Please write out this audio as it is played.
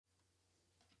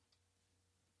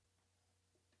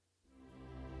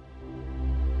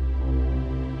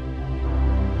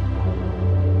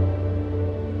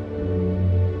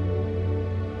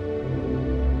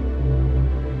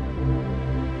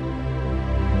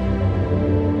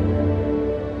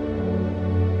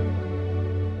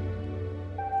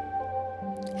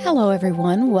Hello,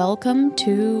 everyone. Welcome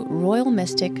to Royal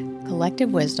Mystic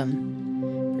Collective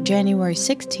Wisdom for January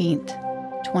 16th,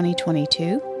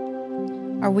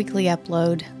 2022, our weekly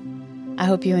upload. I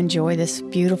hope you enjoy this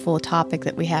beautiful topic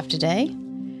that we have today. We're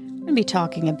going to be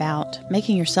talking about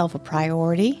making yourself a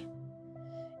priority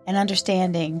and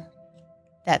understanding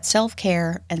that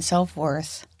self-care and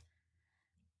self-worth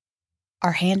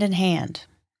are hand in hand.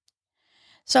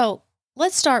 So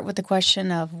let's start with the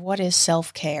question of what is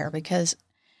self-care, because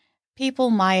people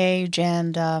my age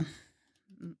and I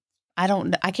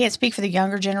can't speak for the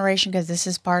younger generation because this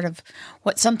is part of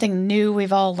something new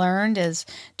we've all learned is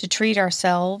to treat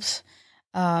ourselves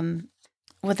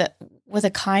with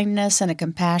a kindness and a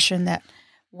compassion that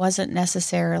wasn't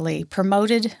necessarily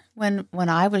promoted when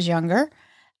I was younger.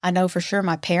 I know for sure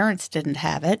my parents didn't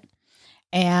have it,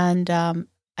 and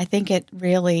I think it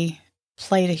really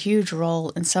played a huge role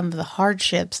in some of the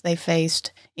hardships they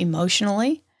faced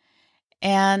emotionally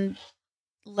and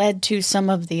led to some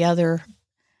of the other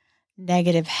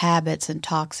negative habits and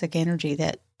toxic energy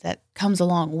that comes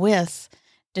along with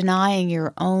denying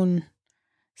your own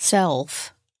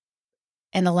self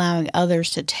and allowing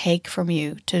others to take from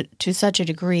you to such a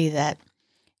degree that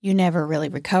you never really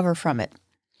recover from it.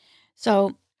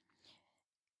 So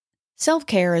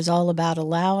self-care is all about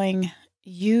allowing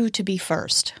you to be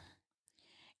first.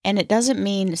 And it doesn't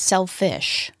mean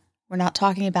selfish. We're not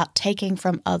talking about taking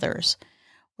from others.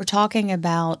 We're talking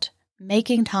about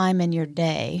making time in your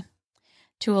day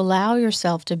to allow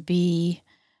yourself to be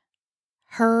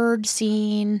heard,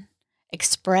 seen,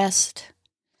 expressed.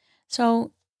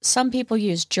 So some people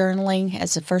use journaling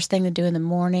as the first thing to do in the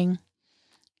morning.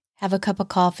 Have a cup of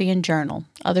coffee and journal.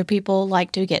 Other people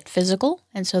like to get physical,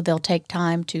 and so they'll take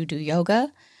time to do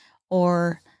yoga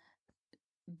or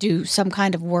do some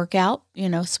kind of workout,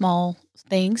 small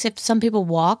things. If some people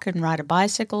walk and ride a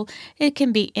bicycle, it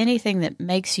can be anything that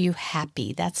makes you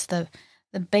happy. That's the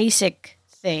basic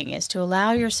thing, is to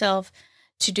allow yourself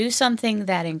to do something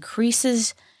that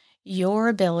increases your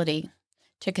ability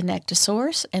to connect to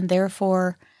source and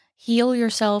therefore heal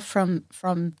yourself from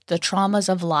the traumas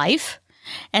of life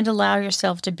and allow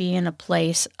yourself to be in a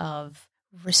place of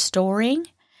restoring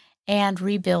and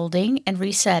rebuilding and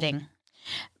resetting.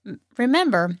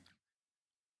 Remember,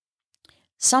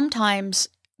 sometimes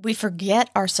we forget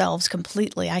ourselves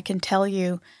completely. I can tell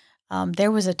you, there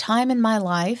was a time in my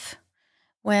life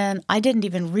when I didn't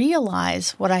even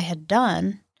realize what I had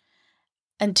done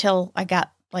until I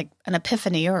got like an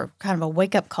epiphany or kind of a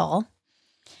wake-up call.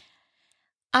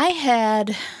 I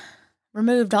had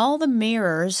removed all the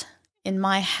mirrors in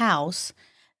my house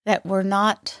that were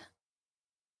not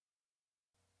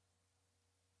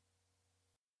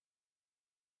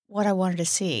what I wanted to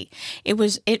see.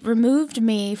 It removed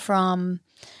me from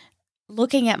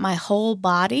looking at my whole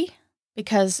body,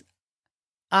 because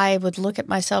I would look at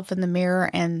myself in the mirror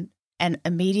and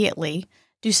immediately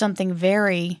do something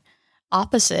very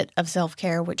opposite of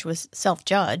self-care, which was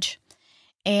self-judge,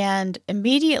 and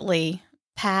immediately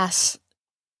pass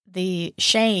the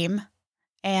shame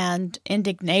and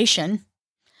indignation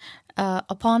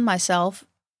upon myself.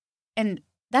 And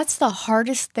that's the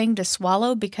hardest thing to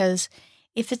swallow, because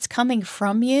if it's coming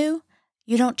from you,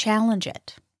 you don't challenge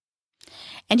it.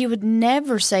 And you would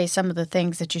never say some of the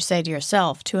things that you say to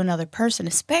yourself to another person,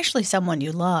 especially someone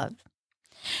you love.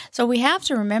 So we have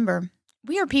to remember,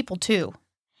 we are people too,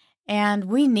 and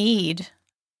we need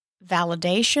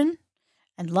validation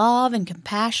and love and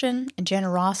compassion and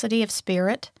generosity of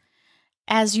spirit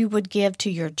as you would give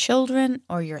to your children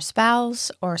or your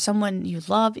spouse or someone you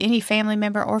love, any family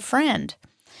member or friend.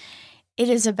 It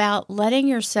is about letting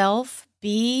yourself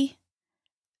be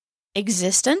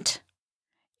existent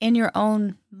in your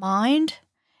own mind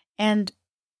and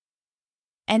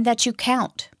that you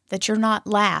count, that you're not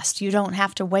last. You don't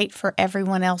have to wait for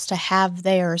everyone else to have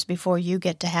theirs before you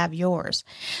get to have yours.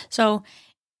 So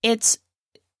if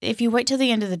you wait till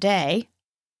the end of the day,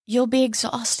 you'll be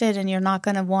exhausted and you're not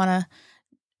going to want to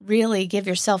really give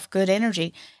yourself good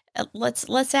energy.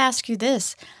 Let's ask you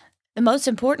this. The most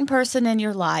important person in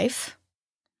your life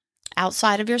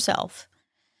outside of yourself,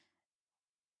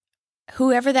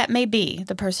 whoever that may be,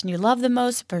 the person you love the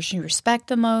most, the person you respect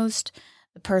the most,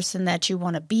 the person that you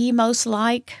want to be most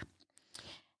like,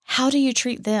 how do you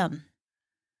treat them?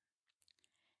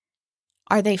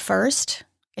 Are they first?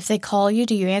 If they call you,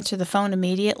 do you answer the phone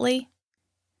immediately?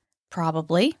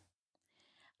 Probably.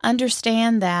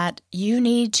 Understand that you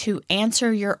need to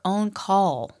answer your own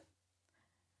call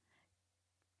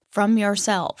from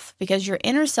yourself, because your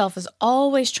inner self is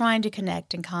always trying to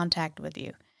connect and contact with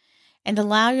you. And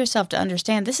allow yourself to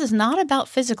understand this is not about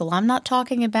physical. I'm not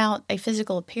talking about a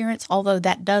physical appearance, although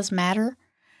that does matter.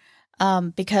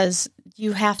 because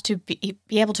you have to be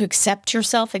able to accept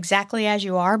yourself exactly as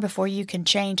you are before you can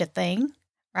change a thing,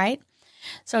 right?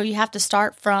 So you have to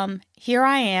start from, here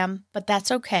I am, but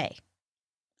that's okay,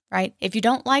 right? If you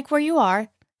don't like where you are,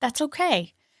 that's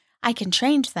okay. I can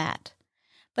change that.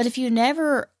 But if you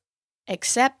never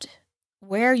accept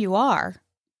where you are,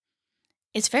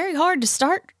 it's very hard to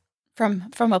start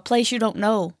from a place you don't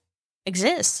know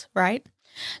exists, right?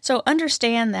 So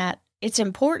understand that it's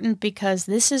important because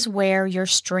this is where your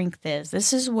strength is.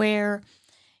 This is where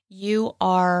you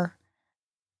are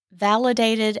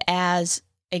validated as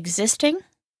existing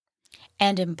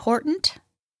and important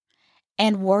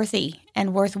and worthy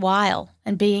and worthwhile,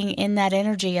 and being in that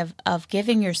energy of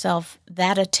giving yourself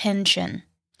that attention.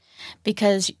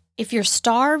 Because if you're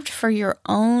starved for your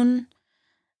own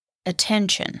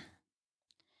attention,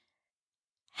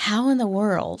 how in the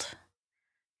world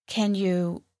can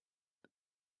you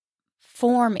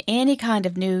form any kind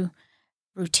of new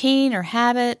routine or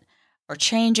habit or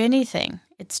change anything?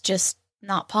 It's just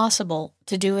not possible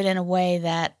to do it in a way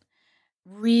that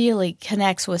really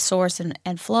connects with source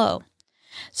and flow.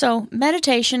 So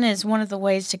meditation is one of the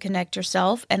ways to connect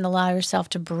yourself and allow yourself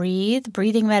to breathe.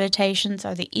 Breathing meditations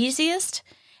are the easiest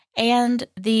and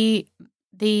the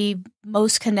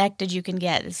most connected you can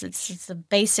get. It's a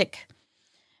basic,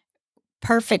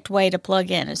 perfect way to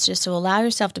plug in. It's just to allow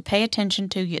yourself to pay attention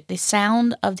to the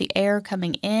sound of the air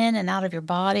coming in and out of your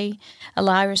body.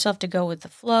 Allow yourself to go with the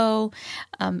flow.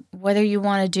 Whether you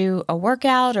want to do a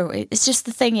workout or it's just,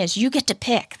 the thing is, you get to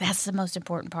pick. That's the most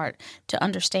important part to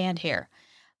understand here.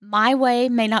 My way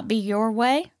may not be your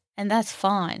way, and that's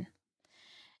fine.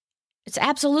 It's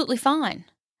absolutely fine.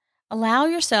 Allow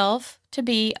yourself to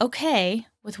be okay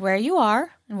with where you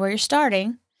are and where you're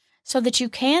starting so that you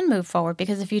can move forward.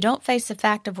 Because if you don't face the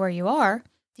fact of where you are,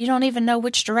 you don't even know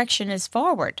which direction is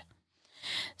forward.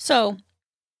 So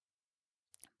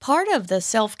part of the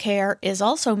self-care is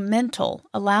also mental,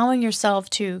 allowing yourself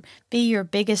to be your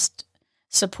biggest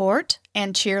support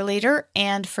and cheerleader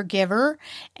and forgiver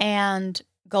and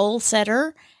goal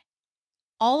setter.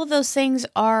 All of those things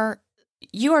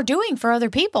you are doing for other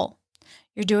people.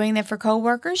 You're doing them for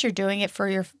coworkers. You're doing it for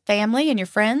your family and your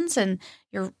friends and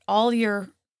all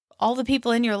the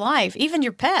people in your life, even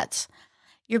your pets.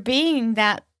 You're being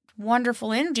that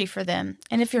wonderful energy for them.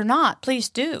 And if you're not, please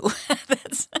do.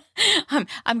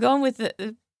 I'm going with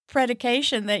the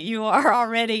predication that you are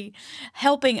already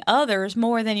helping others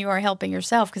more than you are helping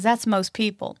yourself, because that's most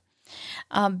people.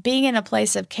 Being in a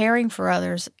place of caring for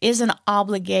others is an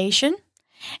obligation,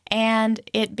 and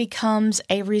it becomes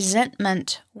a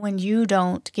resentment when you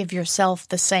don't give yourself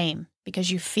the same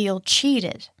because you feel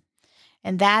cheated.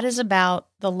 And that is about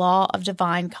the law of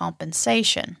divine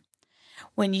compensation.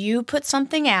 When you put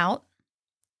something out,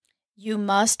 you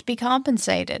must be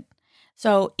compensated.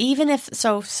 So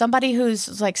somebody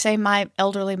who's like, say, my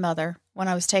elderly mother, when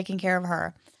I was taking care of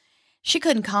her, she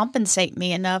couldn't compensate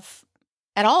me enough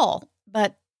at all,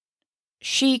 but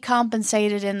she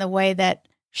compensated in the way that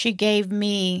she gave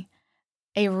me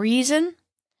a reason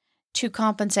to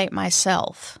compensate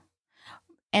myself.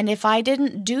 And if I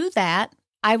didn't do that,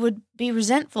 I would be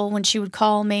resentful when she would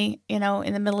call me, in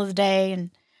the middle of the day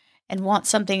and want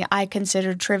something I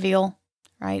considered trivial,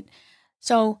 right?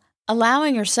 So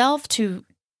allowing yourself to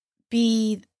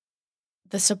be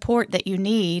the support that you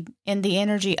need in the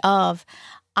energy of,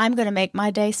 I'm going to make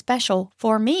my day special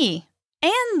for me.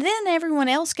 And then everyone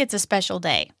else gets a special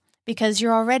day because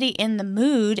you're already in the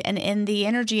mood and in the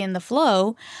energy and the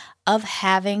flow of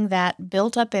having that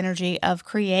built up energy of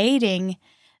creating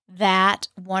that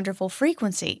wonderful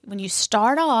frequency. When you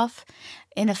start off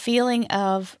in a feeling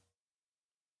of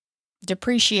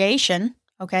depreciation,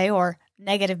 or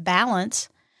negative balance,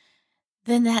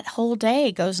 then that whole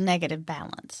day goes negative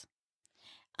balance.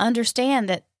 Understand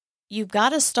that you've got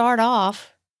to start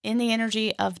off in the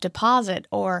energy of deposit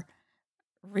or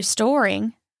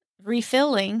restoring,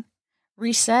 refilling,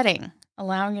 resetting,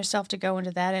 allowing yourself to go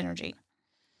into that energy.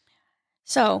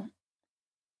 So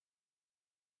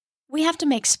we have to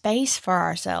make space for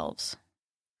ourselves.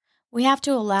 We have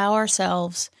to allow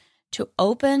ourselves to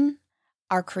open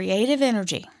our creative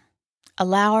energy,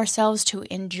 allow ourselves to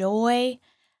enjoy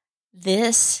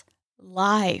this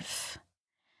life.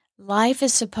 Life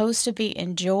is supposed to be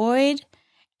enjoyed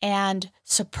and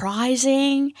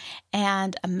surprising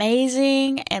and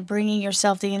amazing, and bringing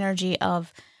yourself the energy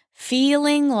of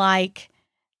feeling like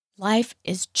life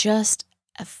is just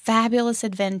a fabulous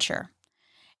adventure.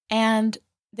 And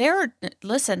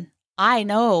I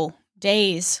know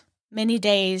many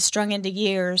days strung into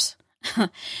years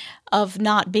of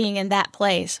not being in that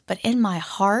place. But in my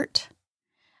heart,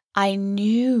 I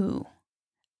knew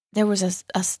there was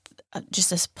just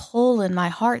this pull in my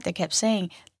heart that kept saying,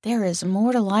 there is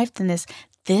more to life than this.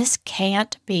 This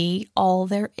can't be all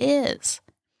there is.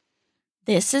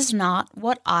 This is not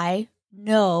what I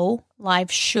know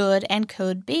life should and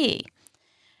could be.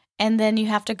 And then you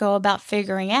have to go about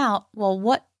figuring out, well,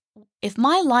 what if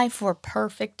my life were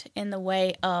perfect in the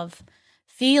way of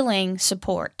feeling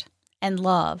support and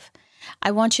love?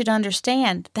 I want you to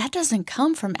understand that doesn't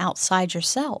come from outside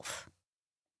yourself.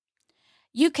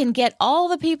 You can get all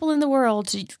the people in the world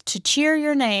to cheer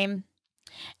your name,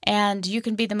 and you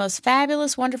can be the most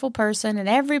fabulous, wonderful person, and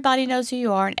everybody knows who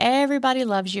you are, and everybody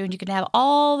loves you, and you can have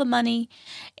all the money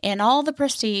and all the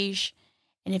prestige.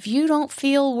 And if you don't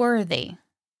feel worthy,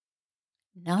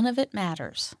 none of it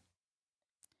matters.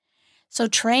 So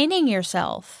training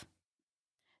yourself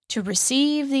to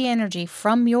receive the energy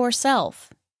from yourself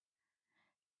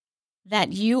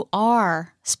that you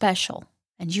are special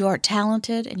and you are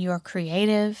talented and you are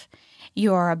creative,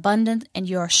 you are abundant and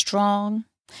you are strong,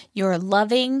 you are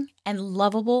loving and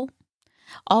lovable.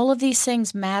 All of these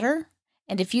things matter.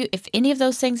 And if any of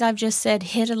those things I've just said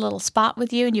hit a little spot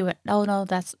with you and you went, oh no,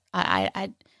 that's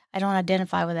I don't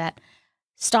identify with that.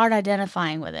 Start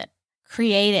identifying with it.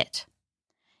 Create it.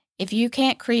 If you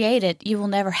can't create it, you will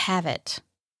never have it.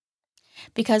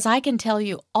 Because I can tell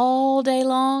you all day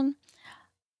long,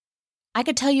 I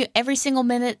could tell you every single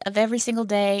minute of every single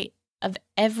day of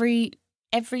every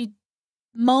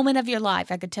moment of your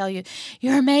life. I could tell you,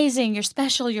 you're amazing, you're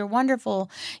special, you're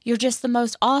wonderful, you're just the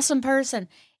most awesome person.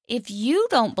 If you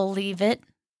don't believe it,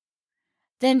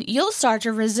 then you'll start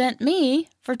to resent me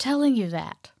for telling you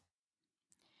that.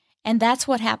 And that's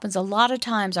what happens a lot of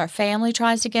times. Our family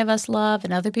tries to give us love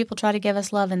and other people try to give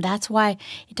us love. And that's why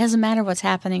it doesn't matter what's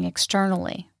happening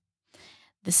externally.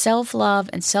 The self-love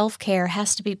and self-care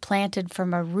has to be planted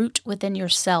from a root within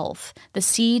yourself. The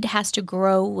seed has to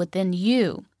grow within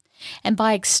you. And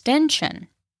by extension,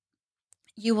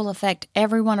 you will affect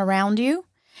everyone around you.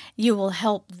 You will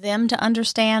help them to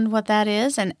understand what that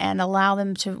is and allow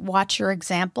them to watch your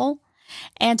example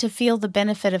and to feel the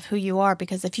benefit of who you are.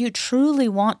 Because if you truly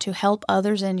want to help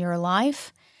others in your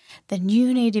life, then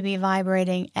you need to be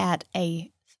vibrating at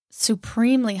a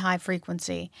supremely high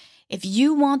frequency. If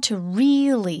you want to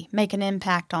really make an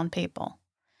impact on people,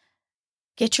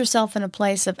 get yourself in a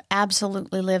place of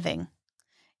absolutely living,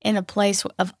 in a place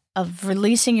of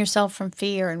releasing yourself from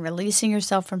fear and releasing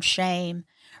yourself from shame,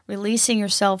 releasing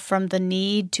yourself from the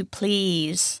need to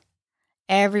please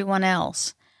everyone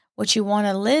else. What you want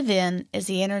to live in is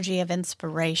the energy of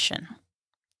inspiration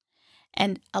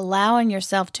and allowing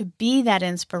yourself to be that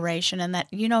inspiration. And that,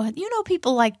 you know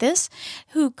people like this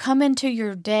who come into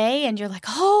your day and you're like,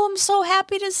 oh, I'm so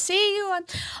happy to see you.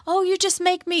 You just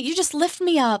lift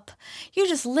me up. You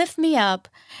just lift me up.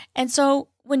 And so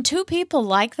when two people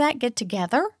like that get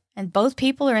together and both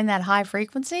people are in that high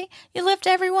frequency, you lift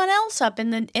everyone else up in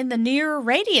the near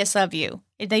radius of you.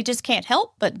 They just can't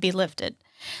help but be lifted.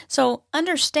 So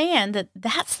understand that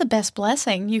that's the best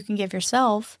blessing you can give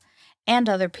yourself and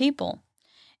other people.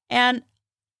 And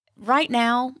right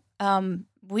now,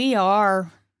 we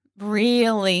are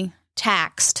really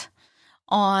taxed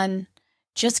on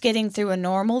just getting through a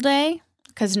normal day,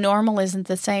 because normal isn't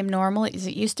the same normal as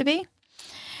it used to be.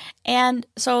 And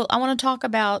so I want to talk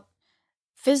about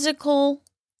physical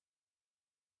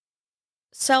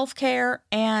self-care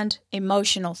and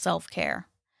emotional self-care.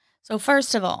 So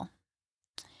first of all,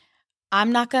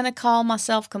 I'm not going to call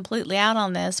myself completely out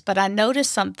on this, but I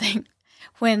noticed something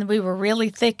when we were really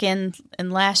thick in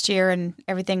last year and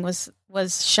everything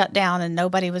was shut down and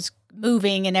nobody was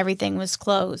moving and everything was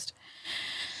closed.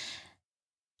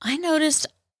 I noticed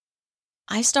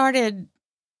I started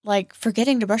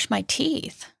forgetting to brush my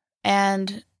teeth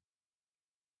and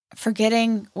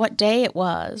forgetting what day it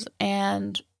was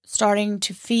and starting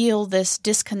to feel this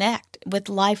disconnect with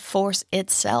life force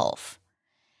itself.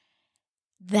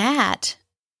 That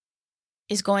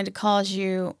is going to cause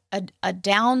you a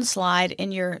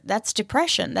downslide that's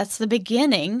depression. That's the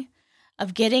beginning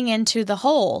of getting into the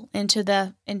hole, into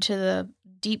the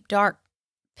deep, dark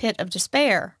pit of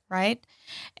despair, right?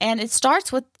 And it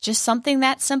starts with just something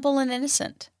that simple and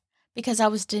innocent, because I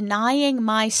was denying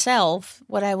myself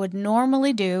what I would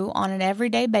normally do on an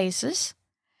everyday basis.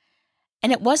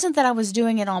 And it wasn't that I was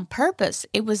doing it on purpose.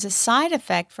 It was a side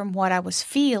effect from what I was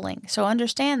feeling. So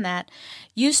understand that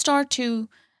you start to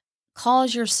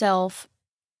cause yourself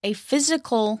a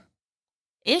physical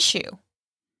issue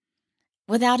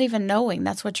without even knowing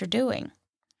that's what you're doing.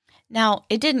 Now,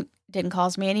 it didn't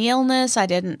cause me any illness.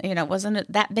 It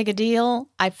wasn't that big a deal.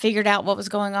 I figured out what was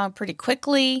going on pretty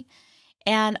quickly,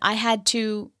 and I had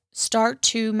to start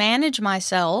to manage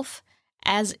myself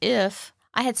as if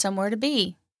I had somewhere to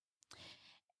be.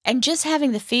 And just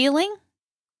having the feeling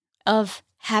of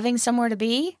having somewhere to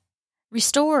be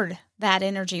restored that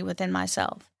energy within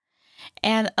myself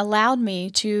and allowed me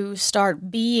to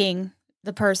start being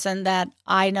the person that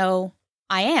I know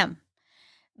I am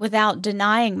without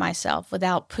denying myself,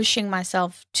 without pushing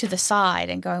myself to the side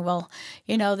and going, well,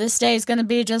 this day is going to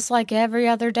be just like every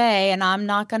other day, and I'm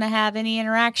not going to have any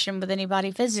interaction with anybody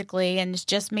physically, and it's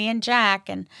just me and Jack,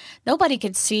 and nobody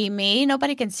can see me.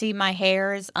 Nobody can see my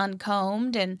hair is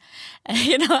uncombed. And,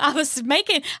 I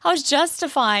was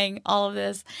justifying all of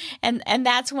this. And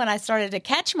that's when I started to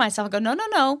catch myself and go,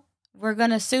 no, we're going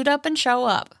to suit up and show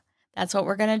up. That's what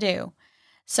we're going to do.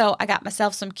 So I got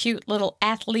myself some cute little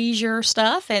athleisure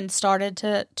stuff and started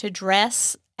to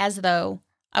dress as though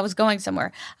I was going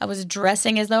somewhere. I was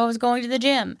dressing as though I was going to the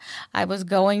gym. I was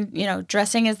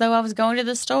dressing as though I was going to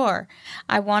the store.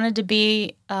 I wanted to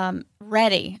be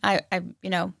ready. I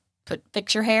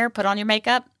fix your hair, put on your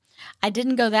makeup. I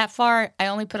didn't go that far. I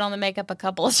only put on the makeup a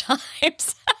couple of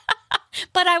times.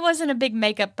 But I wasn't a big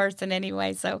makeup person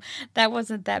anyway, so that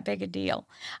wasn't that big a deal.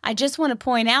 I just want to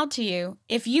point out to you,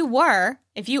 if you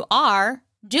are,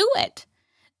 do it.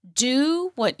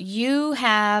 Do what you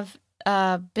have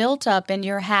built up in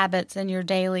your habits and your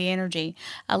daily energy.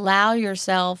 Allow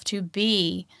yourself to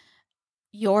be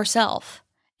yourself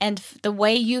and the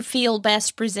way you feel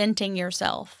best presenting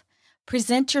yourself.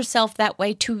 Present yourself that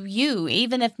way to you,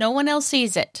 even if no one else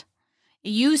sees it.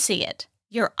 You see it.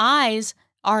 Your eyes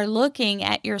are looking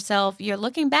at yourself. You're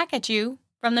looking back at you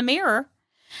from the mirror.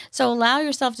 So allow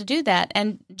yourself to do that.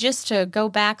 And just to go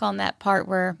back on that part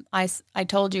where I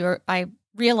told you, or I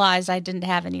realized I didn't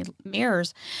have any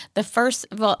mirrors.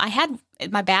 I had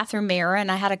my bathroom mirror,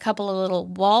 and I had a couple of little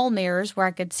wall mirrors where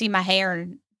I could see my hair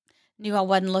and knew I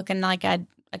wasn't looking like a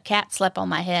cat slept on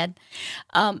my head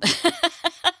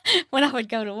when I would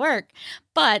go to work.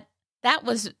 But that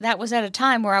was at a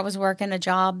time where I was working a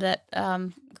job that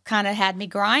kind of had me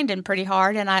grinding pretty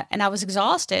hard, and I was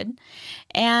exhausted,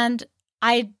 and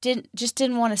I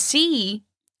didn't want to see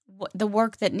the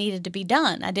work that needed to be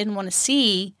done. I didn't want to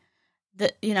see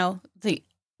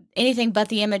anything but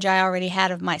the image I already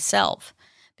had of myself,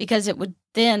 because it would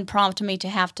then prompt me to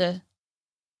have to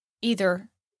either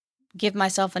give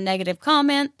myself a negative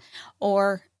comment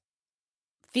or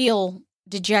feel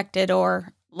dejected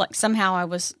or like somehow I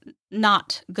was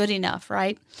not good enough,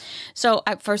 right? So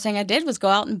first thing I did was go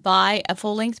out and buy a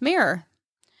full-length mirror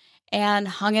and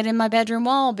hung it in my bedroom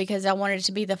wall because I wanted it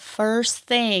to be the first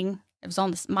thing. It was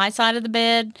on my side of the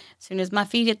bed. As soon as my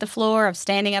feet hit the floor, I was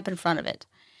standing up in front of it.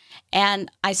 And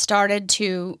I started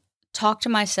to talk to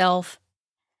myself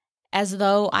as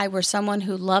though I were someone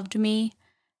who loved me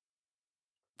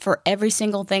for every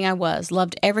single thing I was,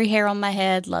 loved every hair on my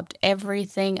head, loved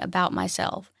everything about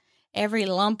myself, every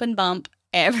lump and bump,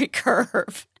 every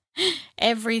curve,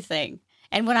 everything.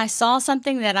 And when I saw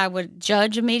something that I would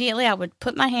judge immediately, I would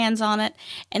put my hands on it,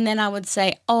 and then I would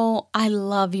say, "Oh, I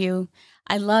love you.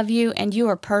 I love you, and you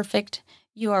are perfect.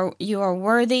 You are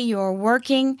worthy. You are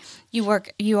working.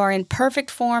 You are in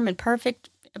perfect form and perfect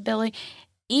ability.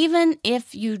 Even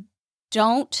if you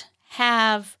don't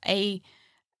have a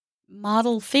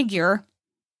model figure,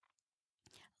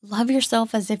 love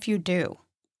yourself as if you do.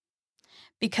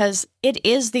 Because it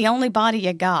is the only body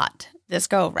you got this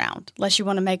go around, unless you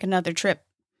want to make another trip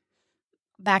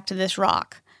back to this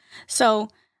rock. So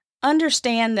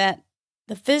understand that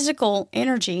the physical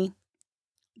energy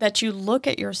that you look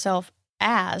at yourself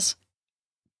as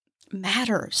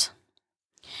matters.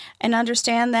 And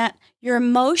understand that your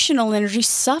emotional energy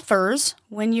suffers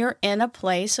when you're in a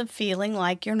place of feeling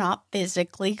like you're not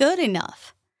physically good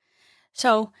enough.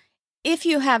 So if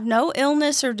you have no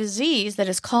illness or disease that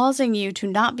is causing you to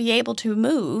not be able to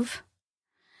move,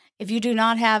 if you do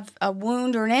not have a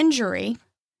wound or an injury,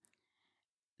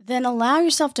 then allow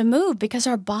yourself to move, because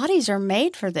our bodies are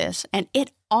made for this, and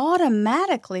it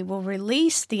automatically will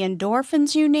release the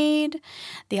endorphins you need,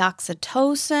 the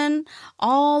oxytocin,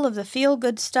 all of the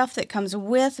feel-good stuff that comes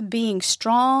with being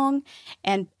strong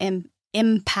and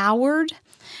empowered,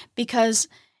 because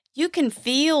you can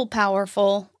feel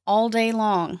powerful all day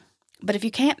long, but if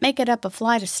you can't make it up a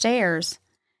flight of stairs,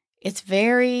 it's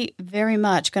very, very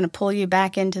much going to pull you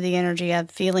back into the energy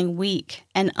of feeling weak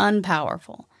and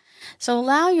unpowerful. So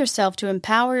allow yourself to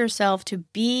empower yourself to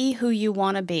be who you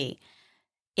want to be.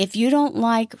 If you don't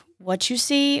like what you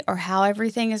see or how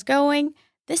everything is going,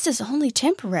 this is only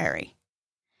temporary.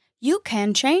 You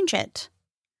can change it.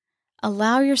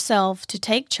 Allow yourself to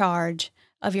take charge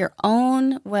of your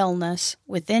own wellness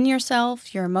within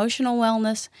yourself, your emotional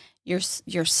wellness,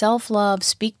 your self-love.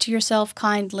 Speak to yourself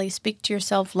kindly, speak to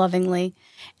yourself lovingly,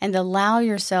 and allow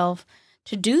yourself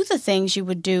to do the things you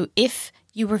would do if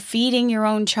you were feeding your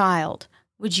own child,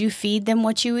 would you feed them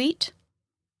what you eat?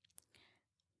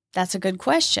 That's a good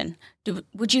question.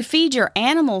 Would you feed your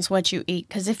animals what you eat?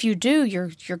 Because if you do,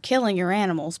 you're killing your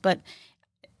animals. But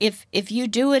if you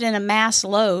do it in a mass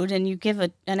load and you give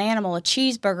an animal a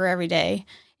cheeseburger every day,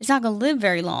 it's not going to live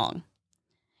very long.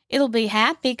 It'll be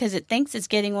happy because it thinks it's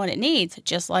getting what it needs,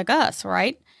 just like us,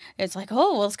 right? It's like,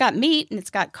 oh, well, it's got meat and it's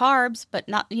got carbs, but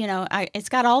not, it's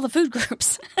got all the food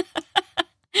groups,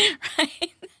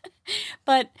 right?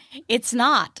 But it's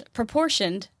not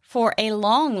proportioned for a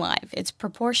long life. It's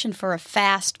proportioned for a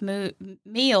fast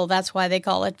meal. That's why they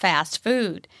call it fast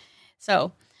food.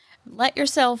 So let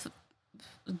yourself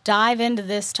dive into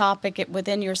this topic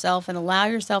within yourself and allow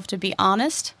yourself to be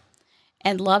honest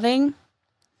and loving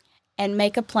and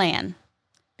make a plan,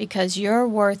 because you're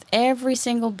worth every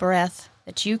single breath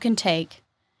that you can take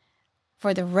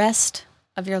for the rest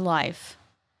of your life.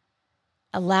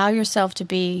 Allow yourself to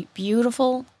be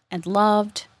beautiful and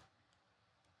loved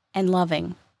and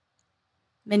loving.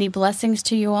 Many blessings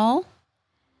to you all.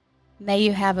 May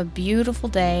you have a beautiful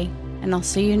day, and I'll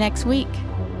see you next week.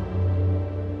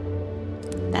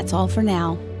 That's all for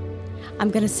now. I'm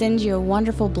going to send you a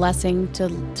wonderful blessing to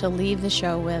leave the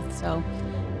show with. So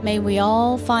may we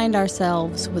all find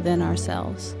ourselves within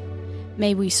ourselves.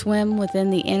 May we swim within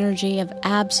the energy of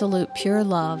absolute pure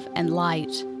love and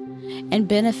light, and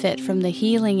benefit from the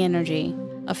healing energy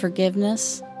of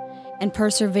forgiveness and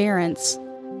perseverance,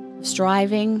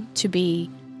 striving to be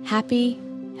happy,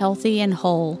 healthy, and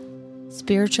whole,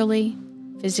 spiritually,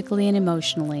 physically, and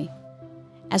emotionally,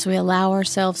 as we allow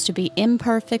ourselves to be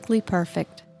imperfectly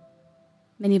perfect.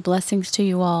 Many blessings to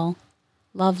you all.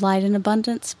 Love, light, and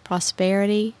abundance,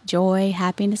 prosperity, joy,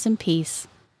 happiness, and peace.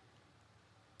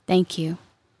 Thank you.